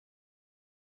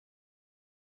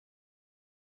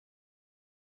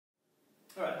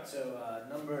Alright, so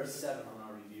number 7 on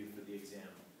our review for the exam.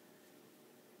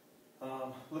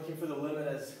 Looking for the limit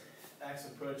as x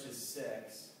approaches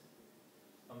 6.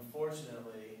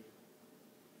 Unfortunately,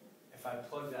 if I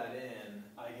plug that in,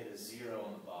 I get a 0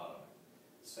 on the bottom.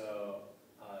 So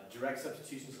direct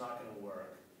substitution is not going to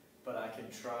work, but I can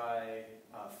try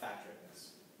factoring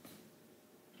this.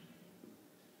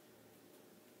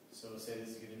 So we'll say this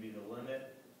is going to be the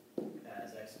limit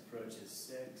as x approaches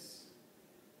 6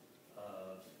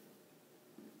 of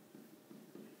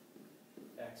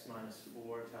x minus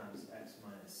 4 times x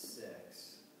minus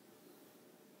 6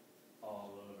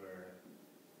 all over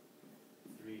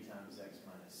 3 times x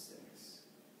minus 6.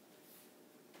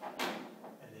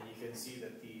 And then you can see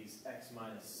that these x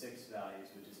minus 6 values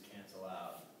would just cancel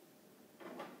out.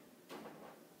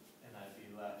 And I'd be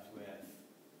left with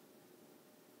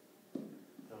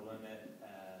the limit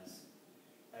as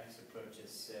x approaches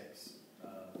 6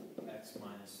 of x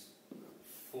minus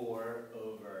 4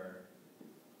 over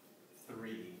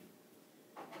 3.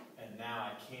 And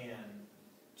now I can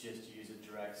just use a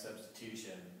direct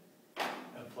substitution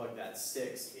and plug that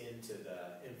 6 in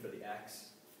for the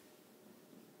x.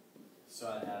 So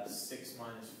I'd have 6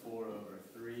 minus 4 over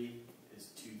 3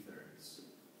 is 2/3.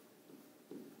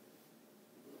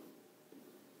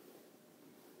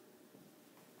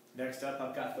 Next up,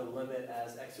 I've got the limit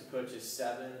as x approaches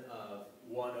 7 of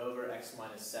 1 over x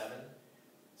minus 7.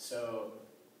 So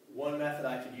one method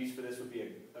I could use for this would be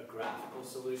a graphical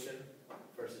solution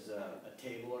versus a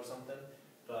table or something.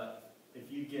 But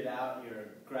if you get out your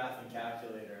graphing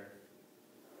calculator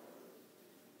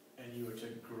and you were to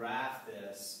graph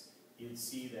this, you'd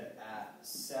see that at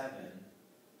 7,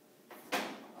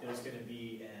 there's going to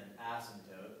be an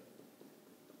asymptote.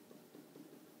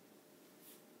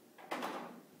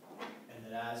 And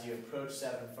that as you approach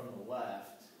 7 from the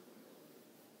left,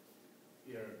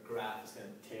 your graph is going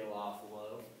to tail off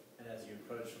low. And as you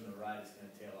approach from the right, it's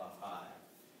going to tail off high.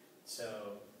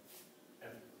 So if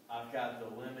I've got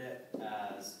the limit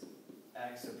as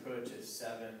x approaches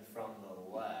 7 from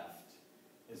the left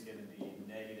is going to be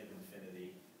negative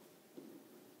infinity.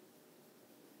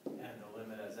 And the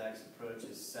limit as x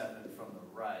approaches 7 from the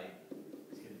right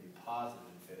is going to be positive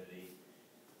infinity.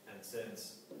 And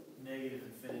since negative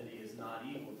infinity is not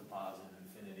equal to positive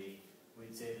infinity,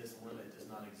 we'd say this limit does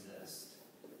not exist.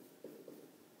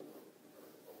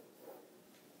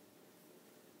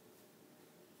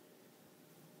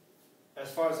 As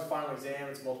far as the final exam,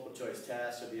 it's a multiple choice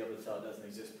test. You'll be able to tell it doesn't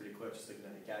exist pretty quick just looking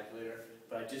at the calculator.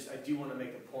 But I do want to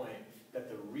make the point that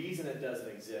the reason it doesn't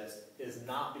exist is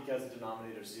not because the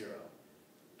denominator is 0.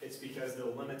 It's because the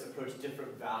limits approach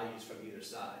different values from either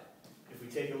side. If we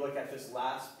take a look at this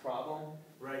last problem,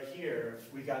 right here,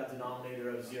 we got a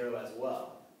denominator of 0 as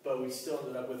well. But we still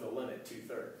ended up with a limit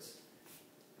 2/3.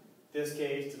 This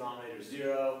case, denominator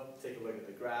 0. Take a look at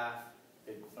the graph.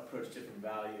 It approached different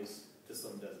values. This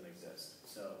limit doesn't exist.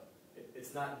 So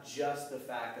it's not just the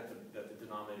fact that the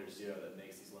denominator is 0 that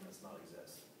makes these limits not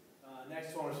exist.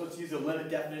 Next one, we're supposed to use the limit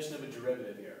definition of a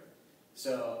derivative here.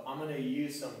 So I'm going to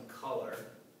use some color.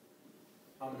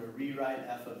 I'm going to rewrite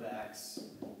f of x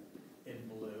in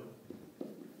blue.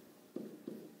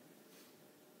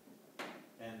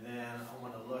 And then I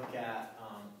want to look at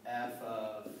f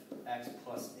of x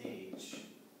plus h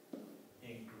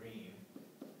in green.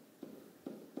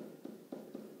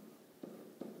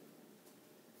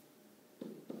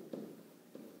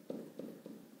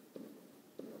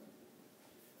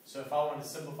 So if I wanted to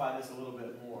simplify this a little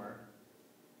bit more,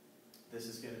 this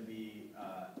is going to be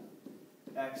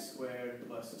x squared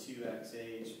plus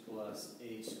 2xh plus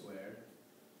h squared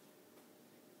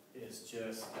is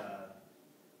just,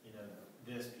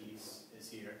 this piece is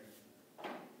here.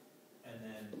 And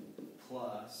then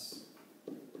plus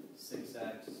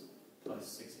 6x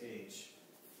plus 6h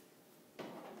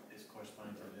is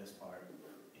corresponding to this part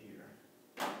here,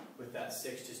 with that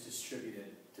 6 just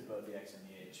distributed to both the x and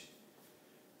the h.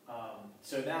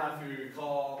 So now if you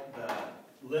recall,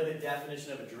 the limit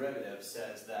definition of a derivative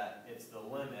says that it's the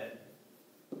limit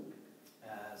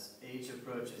as h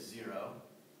approaches 0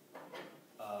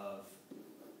 of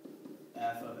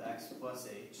f of x plus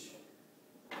h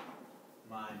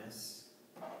minus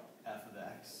f of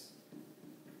x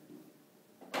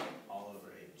all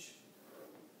over h.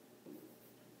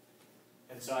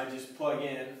 And so I just plug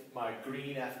in my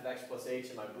green f of x plus h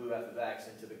and my blue f of x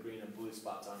into the green and blue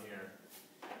spots on here.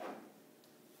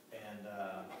 And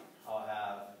I'll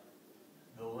have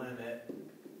the limit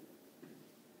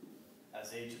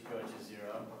as h approaches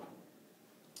 0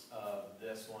 of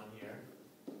this one here,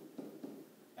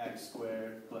 x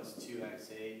squared plus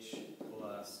 2xh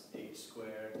plus h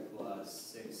squared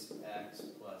plus 6x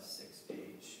plus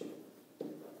 6h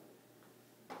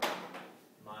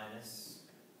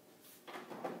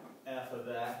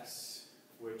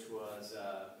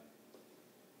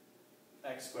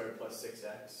x squared plus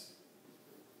 6x.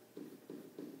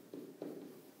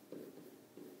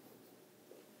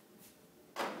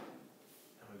 And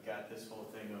we've got this whole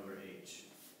thing over h.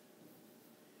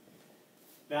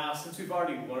 Now, since we've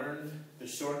already learned the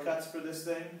shortcuts for this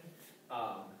thing,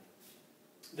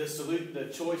 the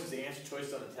choices, the answer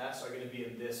choices on the test are going to be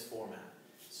in this format.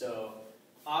 So,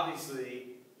 obviously,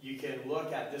 you can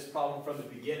look at this problem from the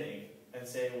beginning and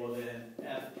say, well then,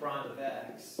 f prime of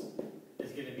x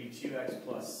is going to be 2x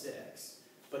plus 6.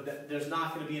 But there's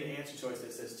not going to be an answer choice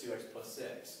that says 2x plus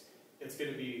 6. It's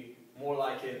going to be more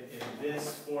like in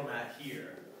this format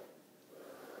here.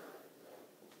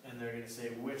 And they're going to say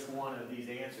which one of these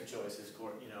answer choices,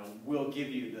 will give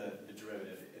you the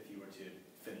derivative if you were to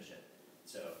finish it.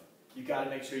 So you've got to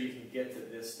make sure you can get to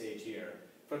this stage here.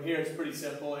 From here, it's pretty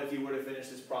simple. If you were to finish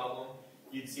this problem,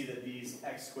 you'd see that these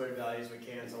x squared values would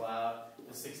cancel out,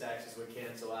 the 6x's would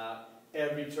cancel out.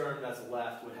 Every term that's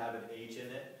left would have an h in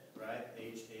it, right?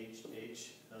 H, H,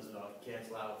 H. Those would all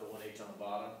cancel out with the one h on the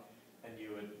bottom. And you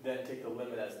would then take the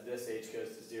limit as this h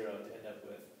goes to 0 to end up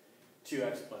with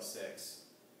 2x plus 6.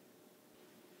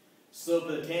 Slope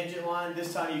of the tangent line,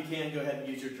 this time you can go ahead and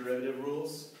use your derivative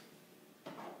rules.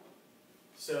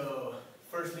 So,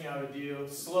 first thing I would do,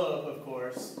 slope, of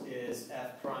course, is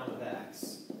f prime of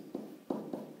x,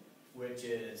 which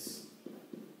is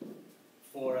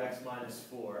 4x minus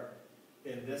 4.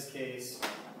 In this case,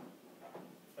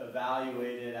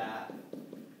 evaluated at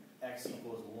x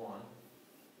equals 1,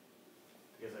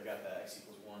 because I got that x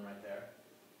equals 1 right there.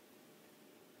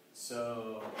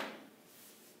 So,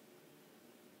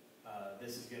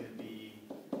 this is going to be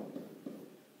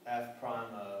f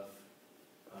prime of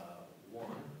 1.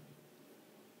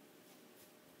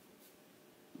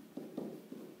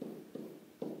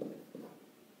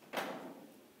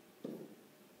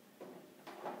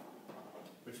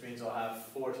 Which means I'll have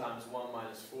 4 times 1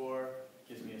 minus 4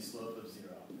 gives me a slope of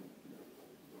 0.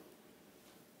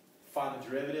 Find the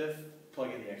derivative,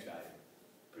 plug in the x value.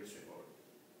 Pretty straightforward.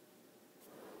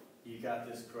 You got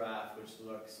this graph which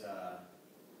looks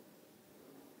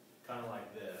kind of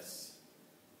like this.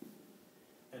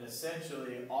 And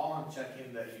essentially, all I'm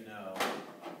checking that you know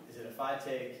is that if I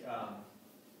take,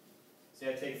 say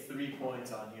I take 3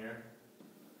 points on here,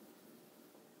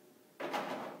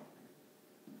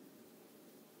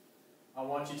 I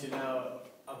want you to know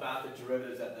about the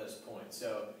derivatives at those points.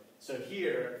 So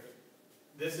here,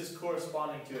 this is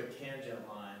corresponding to a tangent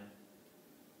line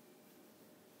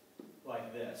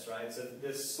like this, right? So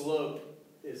this slope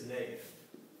is negative.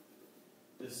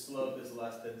 This slope is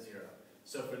less than 0.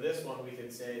 So for this one, we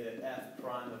could say that f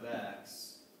prime of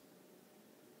x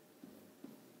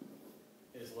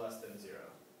is less than 0.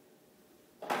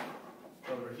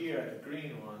 Over here at the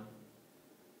green one,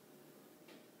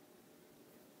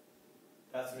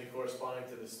 that's going to be corresponding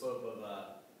to the slope of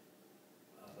a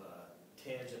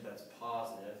tangent that's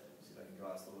positive. Let's see if I can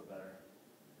draw this a little bit better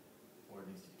before it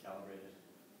needs to be calibrated.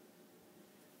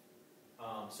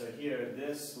 So here,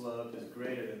 this slope is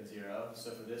greater than 0.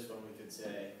 So for this one, we could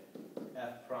say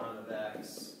f prime of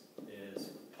x is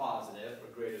positive or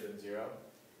greater than 0.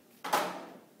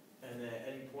 And then at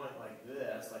any point like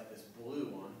this blue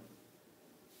one,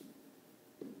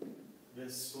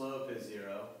 this slope is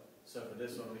 0. So for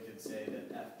this one, we could say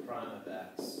that f prime of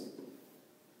x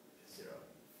is 0.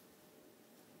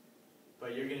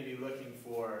 But you're going to be looking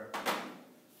for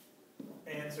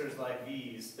answers like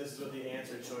these. This is what the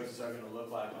answer choices are going to look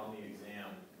like on the exam.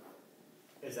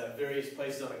 Is at various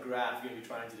places on a graph, you're going to be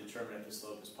trying to determine if the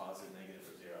slope is positive, negative,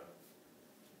 or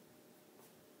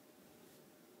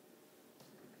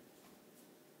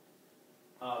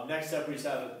 0. Next up, we just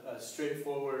have a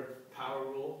straightforward power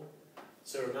rule.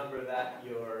 So remember that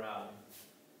your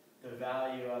the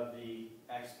value of the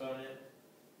exponent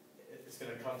is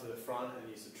going to come to the front and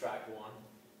you subtract 1.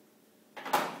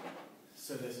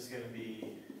 So this is going to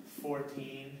be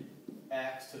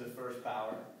 14x to the first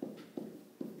power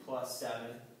plus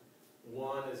 7.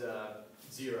 1 is a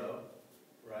 0,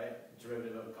 right?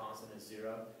 Derivative of a constant is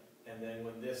 0. And then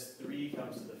when this 3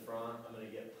 comes to the front, I'm going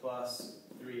to get plus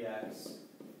 3x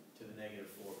to the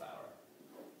negative 4 power.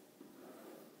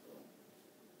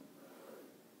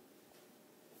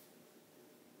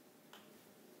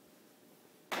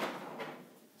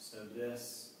 So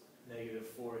this negative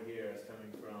 4 here is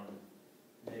coming from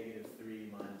negative 3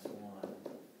 minus 1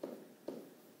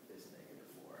 is negative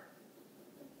 4.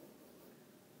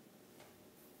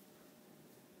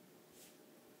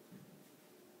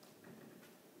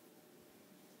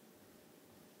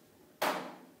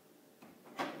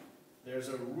 There's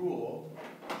a rule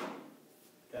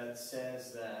that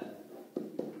says that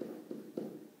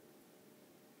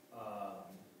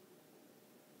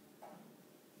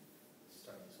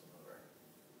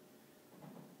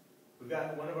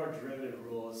got one of our derivative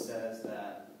rules says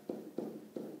that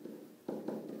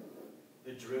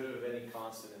the derivative of any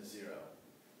constant is 0.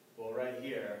 Well, right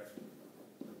here,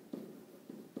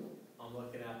 I'm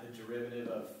looking at the derivative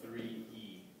of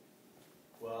 3e.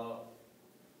 Well,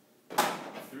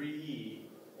 3e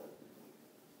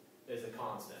is a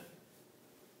constant.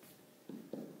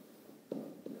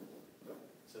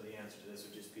 So the answer to this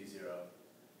would just be 0.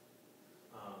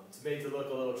 It's made to look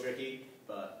a little tricky,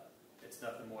 but it's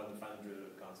nothing more than finding the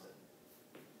derivative of constant.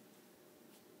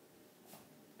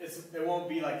 It won't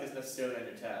be like this necessarily on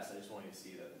your test. I just want you to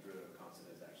see that the derivative of